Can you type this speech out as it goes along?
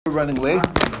We're running late.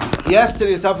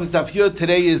 Yesterday's daf was daf Yud.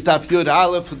 Today is daf Yud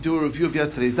Aleph. We'll do a review of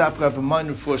yesterday's daf. We have a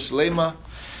minor for Shlema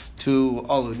to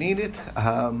all who need it.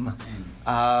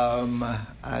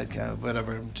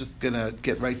 Whatever. I'm just gonna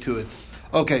get right to it.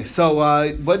 Okay. So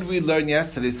what did we learn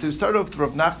yesterday? So we started off with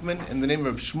Rav Nachman in the name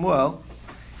of Shmuel,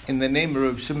 in the name of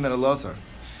Rav Shimon ben Elazar.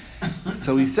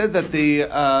 So he said that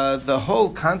the whole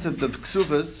concept of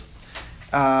ksuvas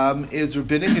is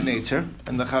rabbinic in nature,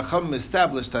 and the Chacham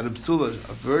established that a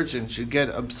virgin, should get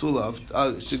a ksuva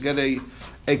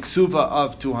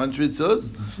of 200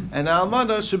 zuz, and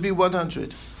almana should be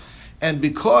 100. And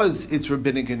because it's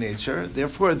rabbinic in nature,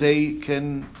 therefore they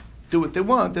can do what they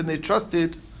want, and they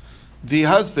trusted the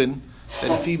husband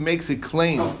that if he makes a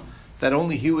claim that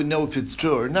only he would know if it's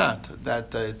true or not,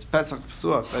 that it's Pesach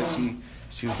Pesuach, that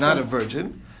she was not a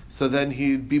virgin, so then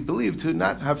he'd be believed to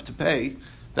not have to pay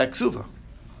that ksuva.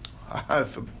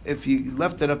 If you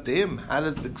left it up to him, how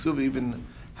does the ksuva even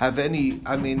have any?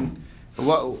 I mean,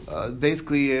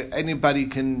 basically anybody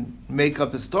can make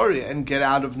up a story and get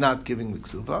out of not giving the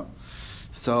ksuva.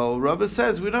 So Rava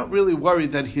says we're not really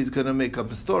worried that he's going to make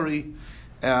up a story.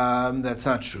 That's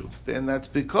not true, and that's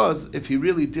because if he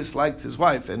really disliked his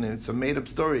wife and it's a made-up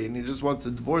story and he just wants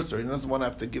to divorce her, he doesn't want to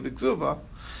have to give a ksuva.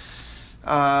 He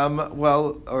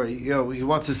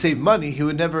wants to save money. He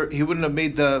wouldn't have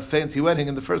made the fancy wedding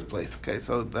in the first place. Okay,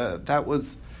 so that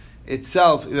was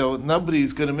itself.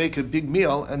 Nobody's going to make a big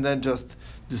meal and then just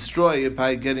destroy it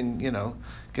by getting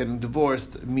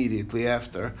divorced immediately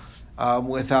after,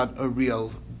 without a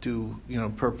real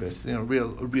purpose,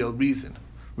 real reason,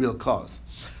 real cause.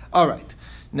 All right,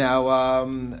 now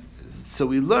so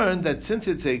we learned that since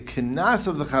it's a kenas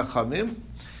of the Chachamim,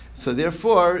 so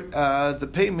therefore, the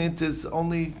payment is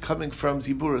only coming from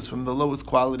ziburas, from the lowest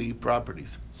quality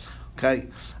properties. Okay,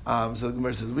 so the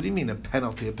Gemara says, what do you mean a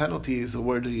penalty? A penalty is a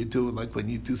word that you do like when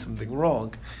you do something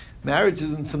wrong. Marriage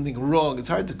isn't something wrong. It's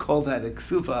hard to call that a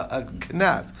ksuva, a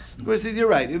kenas. The Gemara says, you're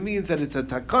right. It means that it's a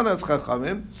takonas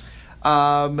chachamim,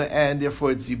 and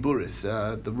therefore it's ziburas.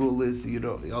 The rule is,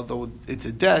 although it's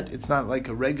a debt, it's not like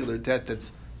a regular debt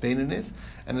that's beinanis,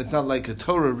 and it's not like a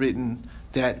Torah written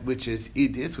debt, which is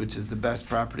idis, which is the best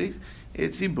property.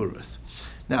 It's ziburas.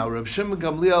 Now, Reb Shimon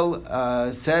Gamliel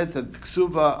says that the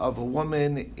ksuva of a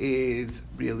woman is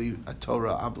really a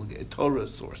Torah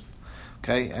source.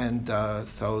 Okay, and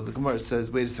so the Gemara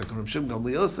says, wait a second, Reb Shimon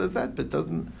Gamliel says that, but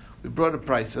we brought a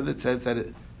price that says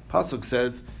that pasuk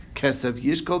says kesev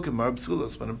yishkol kemar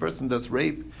b'sulos. When a person does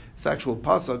rape, it's actual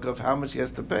pasuk of how much he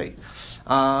has to pay.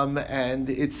 And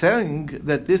it's saying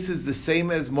that this is the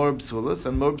same as mor b'sulos,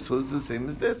 and mor b'sulos is the same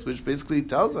as this, which basically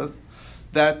tells us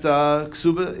that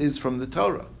ksuba is from the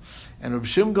Torah. And Reb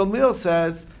Shimon Gamliel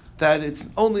says that it's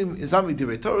not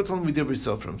midivrei Torah, it's only midivrei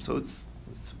sofrim. So it's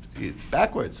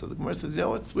backwards. So the Gemara says,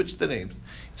 what? Switch the names.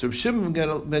 So Reb Shimon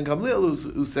ben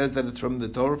Gamliel who says that it's from the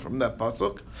Torah, from that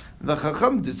pasuk. The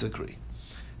Chacham disagree.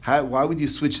 Why would you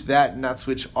switch that and not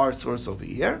switch our source over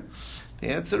here? The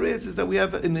answer is that we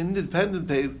have an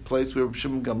independent place where Reb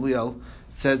Shimon Gamliel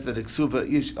says that a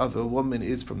ksuva of a woman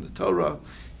is from the Torah.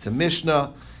 It's a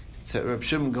Mishnah. Reb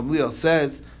Shimon Gamliel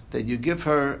says that you give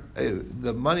her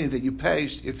the money that you pay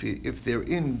if they're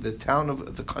in the town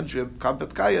of the country of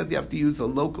Kapatkaya, they have to use the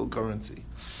local currency.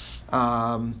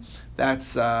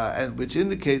 That's and which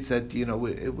indicates that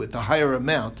with a higher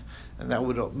amount. And that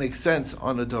would make sense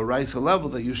on a Doraisa level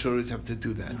that you should always have to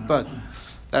do that. But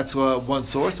that's one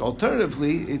source.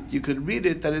 Alternatively, you could read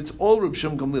it that it's all Reb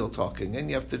Shimon Gamliel talking, and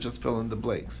you have to just fill in the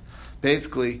blanks.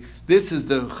 Basically, this is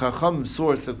the Chacham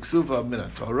source of Ksuva min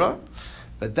Torah,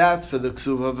 but that's for the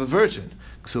Ksuva of a virgin.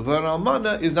 Ksuva and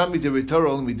Almana is not midivrei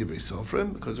Torah, only midivrei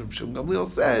Sofrim, because Reb Shimon Gamliel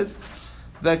says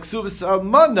that Ksuvas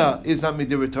Almana is not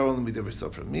midivrei Torah, only midivrei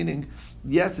Sofrim. Meaning,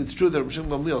 yes, it's true that Reb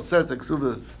Shimon Gamliel says that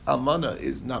Ksuvas Almana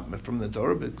is not from the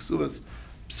Torah, but Ksuvas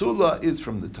Psula is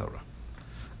from the Torah.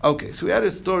 Okay, so we had a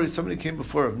story. Somebody came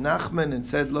before Rav Nachman and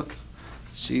said, "Look,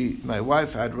 my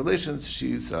wife had relations.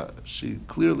 She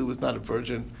clearly was not a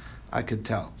virgin. I could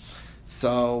tell."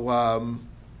 So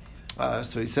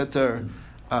he said to her,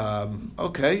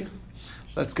 "Okay,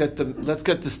 let's get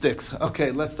the sticks.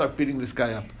 Okay, let's start beating this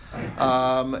guy up."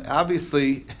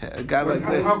 Obviously, a guy like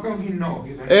this. How come he knows?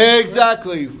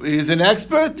 Exactly, he's an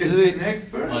expert. Is he an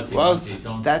expert? Well,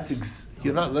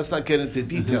 let's not get into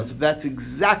details. If that's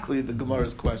exactly the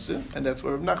Gemara's question, and that's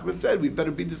what Rav Nachman said, we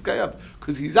better beat this guy up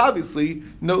because he's obviously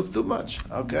knows too much.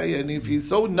 Okay, and if he's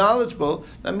so knowledgeable,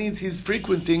 that means he's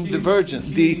frequenting the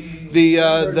virgin,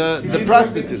 the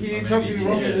prostitutes.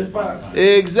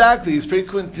 Exactly, he's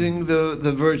frequenting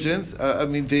the virgins.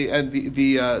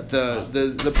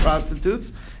 The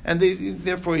prostitutes, and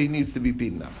therefore he needs to be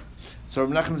beaten up. So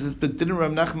Rav Nachman says, but didn't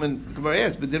Rav Nachman, the Gemara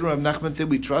asks, but didn't Rav Nachman say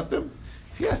we trust him?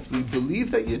 He says, yes, we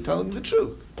believe that you're telling the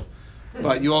truth.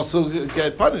 But you also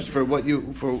get punished for what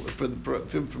for the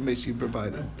information you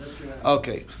provided.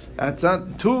 Okay, that's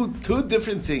not two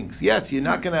different things. Yes, you're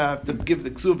not going to have to give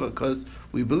the ksuva because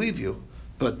we believe you,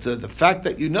 but the fact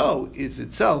that you know is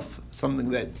itself something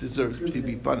that deserves to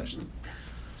be punished.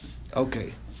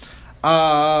 Okay.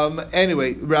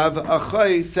 Anyway, Rav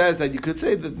Achai says that you could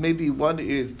say that maybe one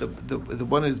is the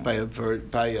one is by a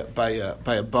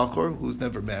bachor who's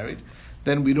never married.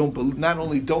 Then we don't. Not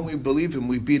only don't we believe him,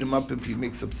 we beat him up if he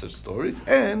makes up such stories.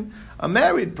 And a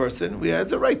married person, we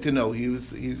has a right to know he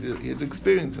has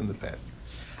experience in the past.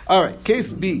 All right,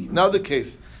 case B. Another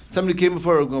case. Somebody came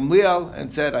before Gamliel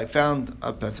and said, "I found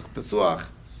a Pesach Pesuach.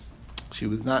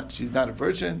 She's not a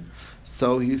virgin."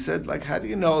 So he said, "Like, how do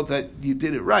you know that you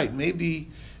did it right?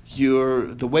 Maybe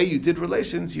the way you did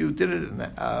relations, you did it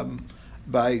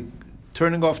by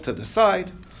turning off to the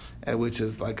side." Which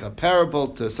is like a parable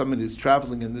to somebody who's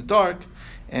traveling in the dark,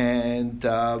 and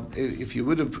if you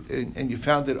would have, and you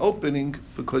found it opening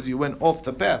because you went off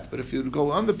the path, but if you would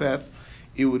go on the path,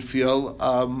 you would feel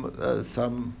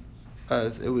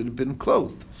it would have been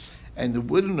closed, and it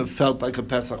wouldn't have felt like a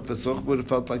Pesach Pesuch, would have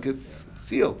felt like it's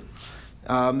sealed.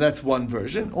 That's one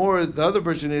version, or the other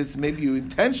version is maybe you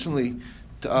intentionally,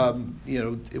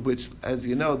 which, as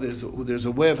you know, there's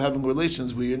a way of having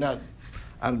relations where you're not.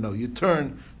 I don't know, you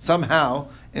turn somehow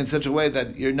in such a way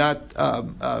that you're not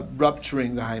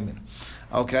rupturing the hymen.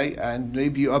 Okay? And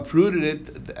maybe you uprooted it,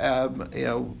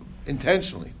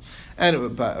 intentionally. Anyway,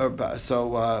 and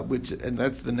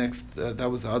that's the next,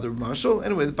 that was the other mashal.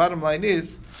 Anyway, the bottom line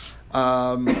is,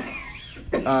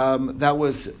 that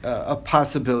was a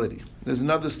possibility. There's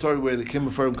another story where they came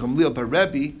before him, Gamliel by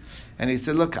Rebbe, and he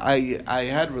said, look, I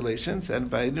had relations,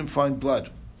 but I didn't find blood.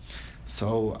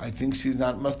 So I think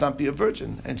must not be a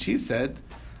virgin. And she said,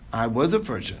 I was a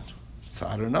virgin. So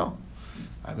I don't know.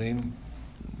 I mean,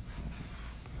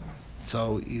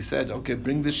 so he said, okay,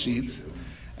 bring the sheets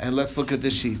and let's look at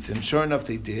the sheets. And sure enough,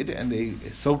 they did. And they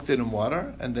soaked it in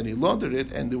water and then he laundered it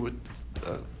and there were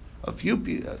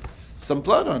some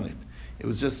blood on it. It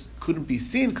was just couldn't be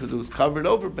seen because it was covered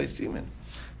over by semen.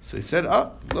 So he said,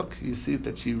 look, you see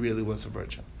that she really was a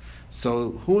virgin.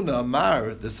 So Huna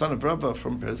Amar, the son of Rava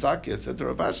from Perzakia, said to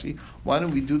Rav Ashi, why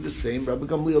don't we do the same Rabbi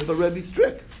Gamliel but Rebbe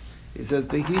strict? He says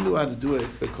that he knew how to do it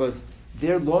because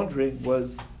their laundering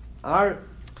was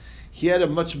he had a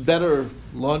much better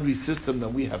laundry system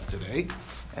than we have today.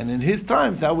 And in his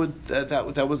time that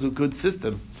was a good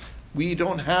system. We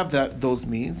don't have those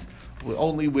means. We're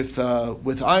only with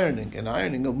ironing. And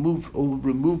ironing will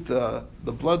remove the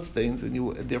blood stains and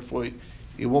therefore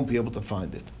you won't be able to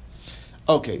find it.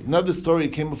 Okay, another story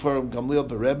came before Gamliel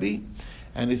Berebi,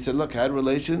 and he said, look, I had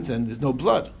relations and there's no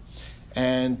blood.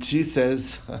 And she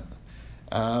says,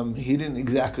 he didn't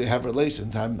exactly have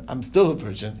relations. I'm still a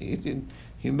virgin.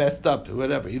 He messed up,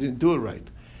 whatever. He didn't do it right.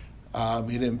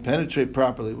 He didn't penetrate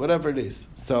properly, whatever it is.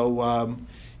 So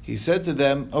he said to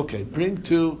them, okay,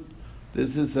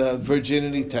 this is the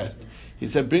virginity test. He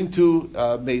said, bring two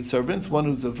maidservants, one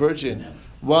who's a virgin,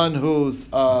 one who's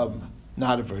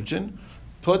not a virgin.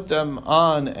 Put them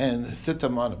on and sit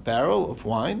them on a barrel of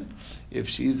wine. If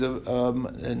she's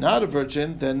not a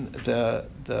virgin, then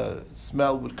the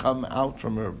smell would come out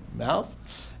from her mouth,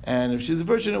 and if she's a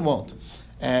virgin, it won't.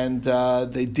 And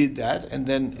they did that, and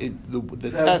then the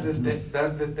test.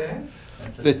 That's the test.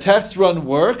 The test run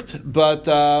worked, but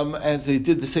as they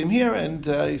did the same here, and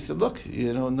he said, "Look,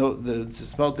 no, the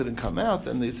smell didn't come out."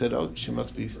 And they said, "Oh, she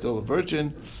must be still a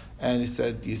virgin." And he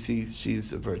said, "You see,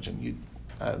 she's a virgin. You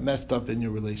messed up in your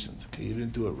relations. Okay, you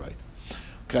didn't do it right.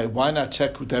 Okay, why not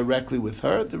check directly with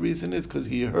her?" The reason is because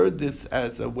he heard this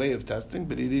as a way of testing,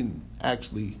 but he didn't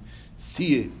actually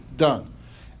see it done.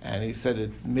 And he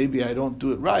said, maybe I don't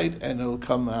do it right, and it'll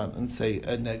come out and say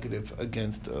a negative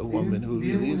against a woman who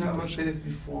really is a virgin. Did you have a test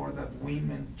before that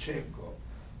women check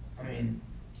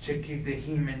if the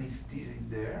hymen is still in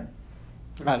there?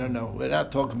 I don't know. We're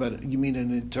not talking about it. You mean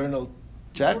an internal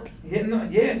check?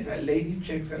 Yes, a lady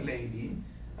checks a lady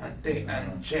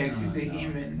and checks if the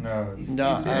hymen is still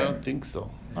there. No, I don't think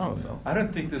so. I don't know. I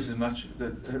don't think this is much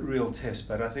the real test,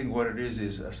 but I think what it is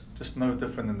just no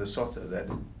different than the Sota, that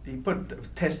he put a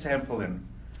test sample in,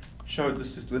 showed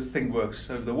this thing works.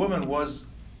 So if the woman was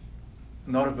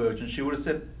not a virgin, she would have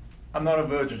said, I'm not a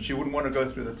virgin. She wouldn't want to go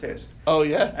through the test. Oh,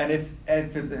 yeah? And if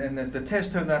the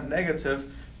test turned out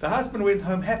negative, the husband went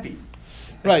home happy.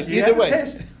 Right, either way.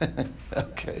 Test.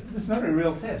 Okay. It's not a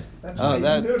real test. That's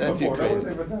that's before. crazy. No one's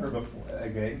ever done it before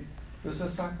again. It's a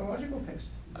psychological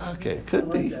test. Okay,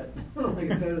 could be. That. I like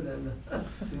it better than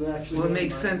you actually. Well, it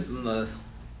makes sense in the.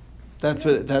 That's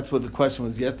what the question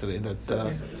was yesterday.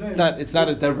 That it's not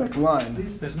a direct line.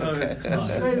 There's no. Okay.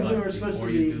 Slaves are supposed to Before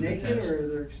you be do the naked, test, or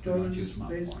they're do not exposed, use mouthwash.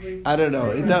 basically. I don't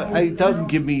know. It doesn't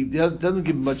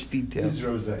give much detail. He's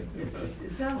rosé.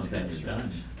 It sounds Well, then strange. you're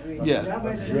done. I mean, Yeah. not by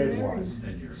Then standing red there wine. and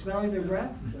Then you're- smelling their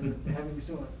breath, and having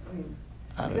so. I mean,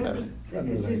 I it don't know. doesn't.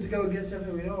 It seems to go against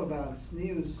something we know about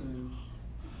snooze and.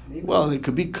 Maybe Well, it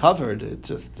could be covered. It's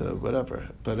just whatever.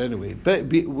 But anyway,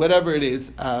 whatever it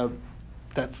is,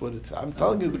 that's what it's. I'm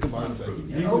telling you, the Gemara not says.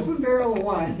 approved. An open barrel of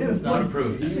wine. It's not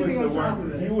approved. He Sitting on top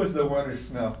of it. was the one who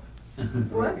smelled.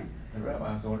 What? The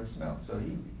rabbi was the one who smelled. So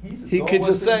he's He God could wants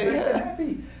just to say, make her yeah.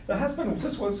 happy. The husband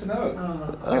just wants to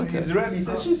know. Okay. He's the rabbi. He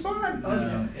says she's fine. Okay.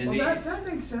 No, in Well, the- that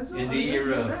makes sense. In I the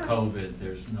era know of that. COVID,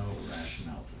 there's no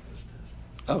rationale for this test.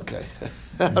 Okay.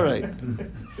 All right.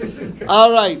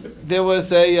 All right. There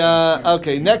was a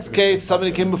okay. Next case,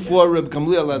 somebody came before Reb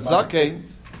Gamliel Zaken,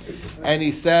 and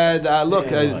he said, "Look,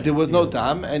 there was no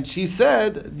dam," and she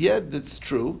said, "Yeah, that's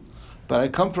true, but I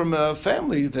come from a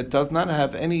family that does not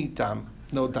have any dam,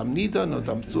 no dam nida, no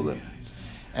dam sulim."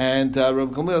 And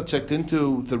Reb Gamliel checked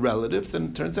into the relatives, and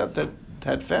it turns out that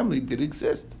that family did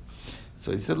exist.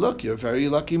 So he said, "Look, you're a very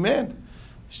lucky man.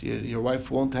 Your wife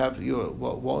won't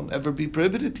ever be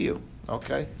prohibited to you."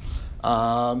 Okay.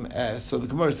 So the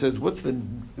Gemara says, what's the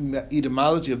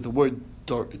etymology of the word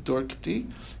dorkti?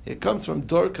 It comes from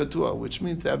dor katua, which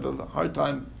means to have a hard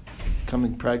time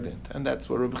becoming pregnant. And that's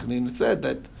what Rabbi Chanina said,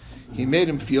 that he made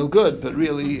him feel good, but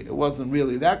really it wasn't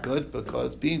really that good,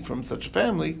 because being from such a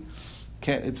family,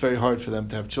 it's very hard for them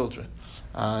to have children.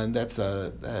 And that's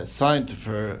a sign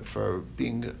for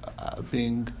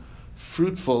being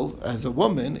fruitful as a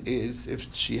woman is if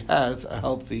she has a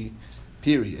healthy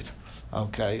period.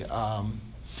 Okay.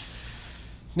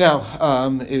 Now,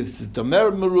 it's Domer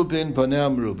Merubin,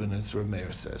 Bonel Merubin, as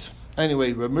Rameir says.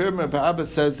 Anyway, Rameir Abba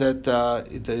says that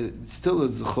it's still a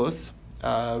zechus.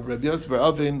 Rabbi Yosef Bar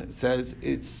Avin says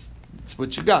it's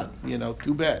what you got.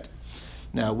 Too bad.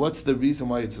 Now, what's the reason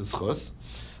why it's a zechus?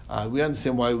 We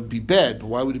understand why it would be bad, but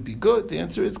why would it be good? The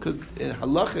answer is because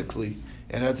halachically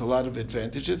it has a lot of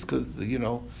advantages. Because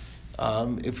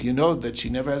if you know that she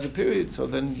never has a period, so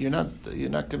then you're not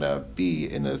going to be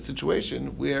in a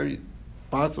situation where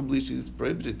possibly she's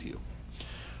prohibited to you.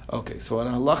 Okay, so in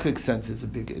a halachic sense, it's a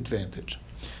big advantage.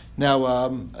 Now,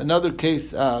 another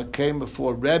case came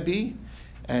before Rebbe,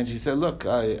 and she said, "Look,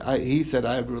 he said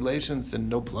I have relations and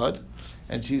no blood,"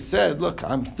 and she said, "Look,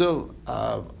 I'm still,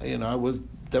 I was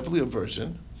definitely a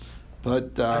virgin,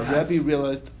 but Rebbe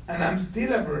realized." And I'm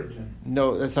still a virgin.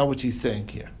 No, that's not what she's saying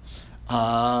here.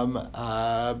 But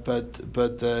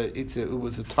it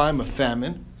was a time of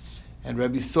famine, and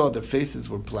Rebbe saw their faces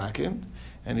were blackened,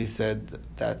 and he said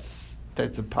that's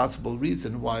a possible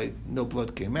reason why no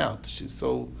blood came out. She's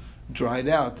so dried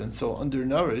out and so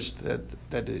undernourished that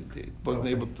it wasn't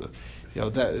able to,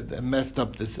 that messed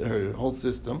up her whole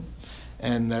system,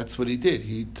 and that's what he did.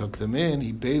 He took them in,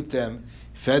 he bathed them,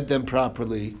 fed them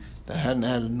properly. They hadn't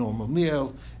had a normal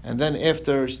meal, and then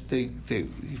after he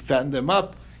fattened them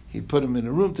up, he put them in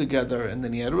a room together, and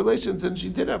then he had relations, and she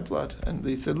did have blood. And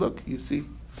they said, "Look, you see."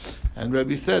 And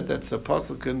Rebbe said that's a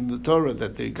pasuk in the Torah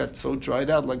that they got so dried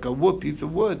out like a piece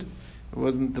of wood.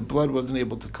 The blood wasn't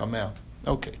able to come out.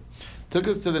 Okay, took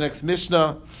us to the next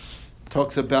Mishnah.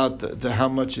 Talks about the how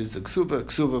much is the ksuva.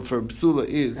 Ksuva for psula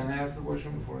is. Can I ask a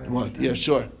question before that? What? Yeah,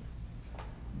 sure.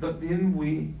 Didn't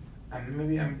we, and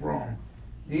maybe I'm wrong,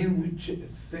 didn't we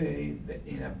say that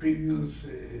in a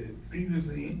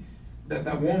previously that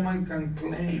a woman can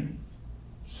claim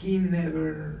he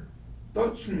never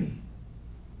touched me?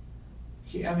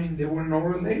 There were no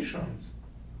relations.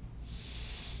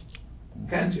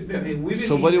 Can't you? We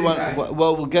So what do you want?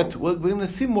 Well, we're going to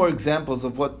see more examples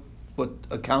of what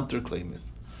a counterclaim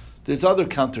is. There's other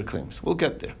counterclaims. We'll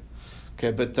get there.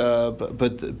 Okay,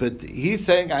 but he's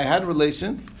saying I had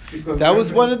relations. Because that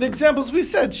was one of the examples we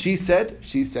said. She said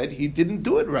he didn't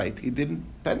do it right. He didn't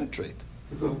penetrate.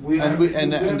 Because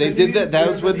and they did that. That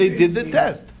was when they did the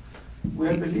test. We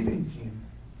are believing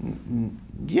him.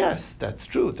 Yes, that's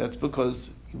true. That's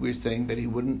because we're saying that he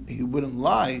wouldn't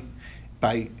lie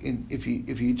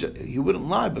he wouldn't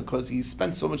lie because he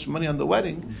spent so much money on the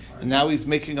wedding, and now he's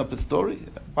making up a story.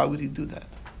 Why would he do that?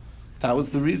 That was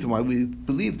the reason why we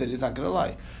believe that he's not going to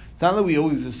lie. It's not that we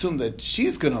always assume that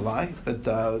she's going to lie, but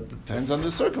it depends on the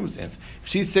circumstance. If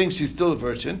she's saying she's still a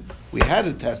virgin, we had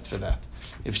a test for that.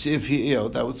 If he,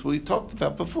 that was what we talked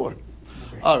about before.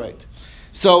 Okay. All right.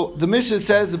 So the Mishnah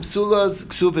says the psula's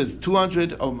ksuv is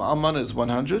 200, almana is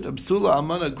 100. A psula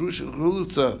almana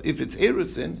grulutza, if it's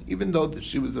erisin, even though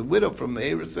she was a widow from the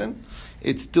erisin,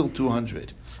 it's still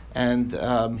 200. And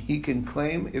he can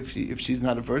claim if she's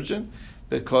not a virgin,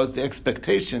 because the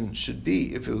expectation should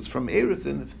be, if it was from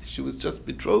erisin, if she was just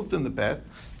betrothed in the past,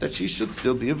 that she should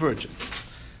still be a virgin.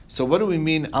 So what do we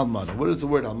mean almana? What is the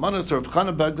word almana? So Rav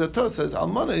Chana Bagdato says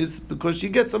almana is because she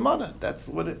gets a mana. That's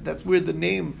where the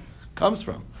name comes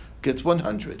from. Gets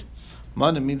 100.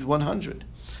 Mana means 100.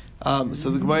 So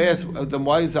the Gemara asks, then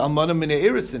why is the almana min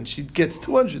erisin? She gets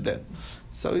 200 then.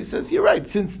 So he says, you're right.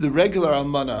 Since the regular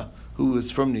almana who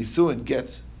is from Nisuin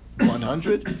gets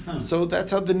 100, so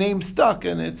that's how the name stuck,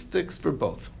 and it sticks for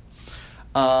both.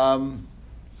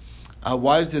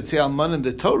 Why does it say almana in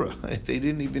the Torah? If they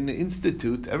didn't even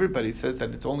institute, everybody says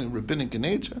that it's only rabbinic in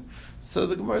nature. So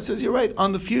the Gemara says, you're right,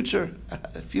 on the future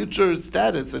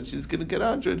status that she's going to get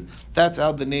 100, that's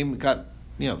how the name got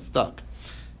stuck.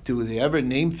 Do they ever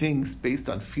name things based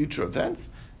on future events?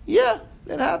 Yeah,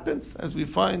 it happens. As we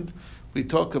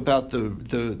talk about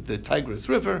the Tigris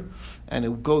River, and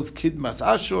it goes Kidmas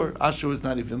Ashur. Ashur is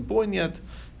not even born yet.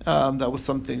 That was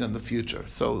something in the future.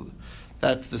 So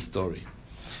that's the story.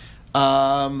 So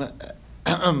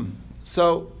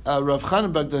Rav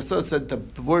Chana Bagdasa said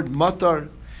the word matar,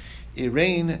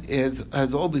 rain,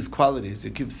 has all these qualities.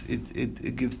 It gives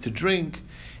to drink,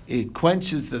 it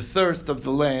quenches the thirst of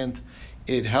the land,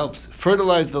 it helps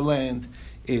fertilize the land,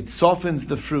 it softens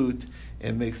the fruit,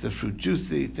 it makes the fruit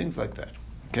juicy, things like that.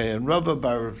 Okay, and Rava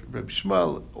bar Reb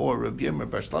Shmuel or Reb Yemer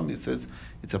bar Shlami says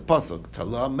it's a pasuk.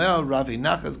 Talamel Ravi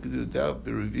Nachas Gedudel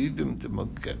Berevivim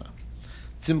Demogena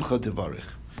Tzimcha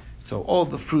Devarich. So all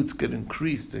the fruits get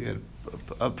increased, they get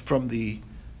up from the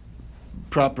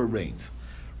proper rains.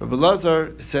 Rabbi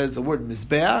Lazar says the word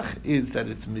mizbeach is that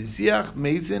it's miziach,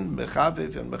 mezin,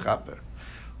 mechavev, and mechaper.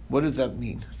 What does that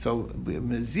mean? So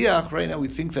miziach, right now we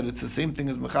think that it's the same thing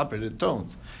as mechaper, it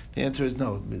atones. The answer is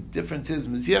no. The difference is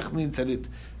miziach means that it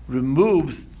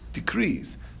removes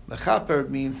decrees. Mechaper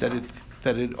means that it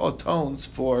atones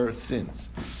for sins,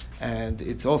 and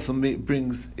it also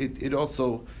it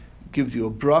also gives you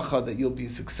a bracha that you'll be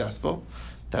successful.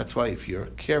 That's why if you're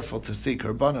careful to say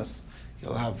karbanos,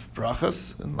 you'll have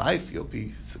brachas in life, you'll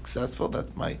be successful.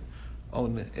 That's my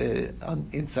own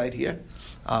insight here.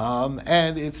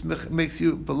 And it makes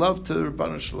you beloved to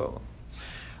Rabbanu Shalom.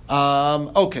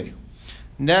 Okay.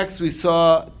 Next we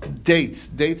saw dates.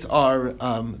 Dates are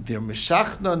they're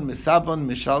meshachnon, mesavon,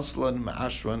 meshalshlon,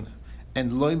 meashron,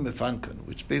 and loy mefankan,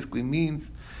 which basically means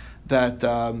that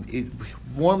it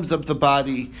warms up the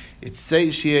body, it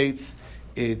satiates,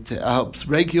 it helps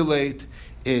regulate,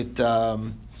 it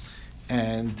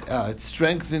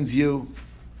strengthens you,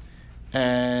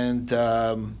 and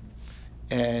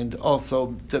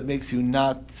also that makes you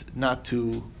not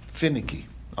too finicky.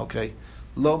 Okay,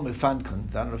 lo mefankan.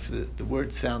 I don't know if the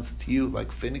word sounds to you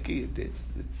like finicky. It's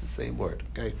the same word.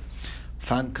 Okay,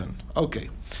 fankan. Okay,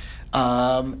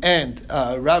 and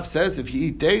Rav says if you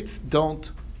eat dates,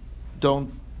 don't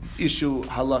issue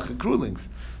halachic rulings.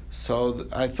 So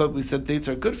I thought we said dates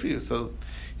are good for you. So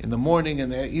in the morning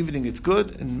and the evening it's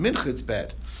good, and mincha it's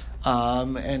bad.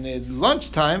 And at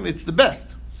lunchtime it's the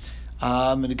best.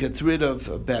 And it gets rid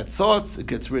of bad thoughts, it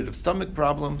gets rid of stomach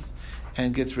problems,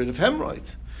 and gets rid of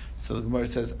hemorrhoids. So the Gemara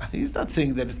says, he's not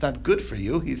saying that it's not good for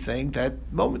you, he's saying that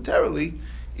momentarily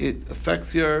it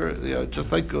affects your,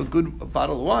 just like a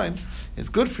bottle of wine, it's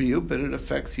good for you, but it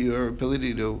affects your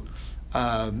ability to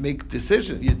make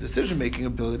decisions, your decision-making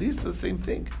abilities, the same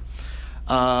thing.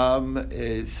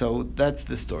 So that's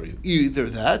the story. Either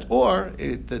that, or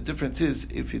the difference is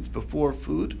if it's before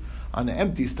food, on an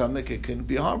empty stomach, it can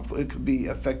be harmful. It could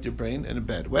affect your brain in a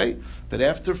bad way. But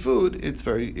after food, it's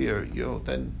very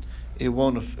then it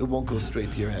won't go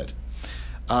straight to your head.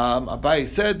 Abai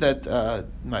said that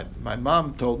my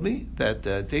mom told me that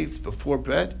dates before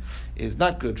bread is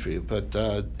not good for you, but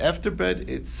after bread,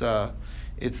 it's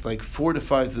like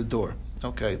fortifies the door.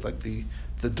 Okay, like the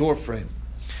door frame.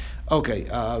 Okay,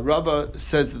 Rava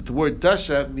says that the word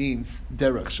dasha means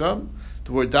derech sham.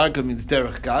 The word darga means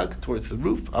derech gag, towards the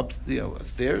roof,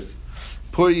 upstairs.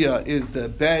 Purya is the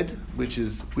bed, which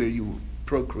is where you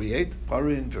procreate,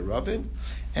 parin v'ravin.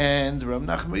 And Rav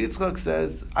Nachman Yitzchak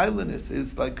says ailenis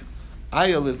is like a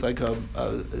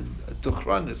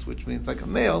duchranis, which means like a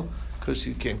male, because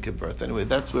she can't give birth. Anyway,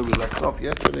 that's where we left off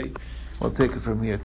yesterday. We'll take it from here.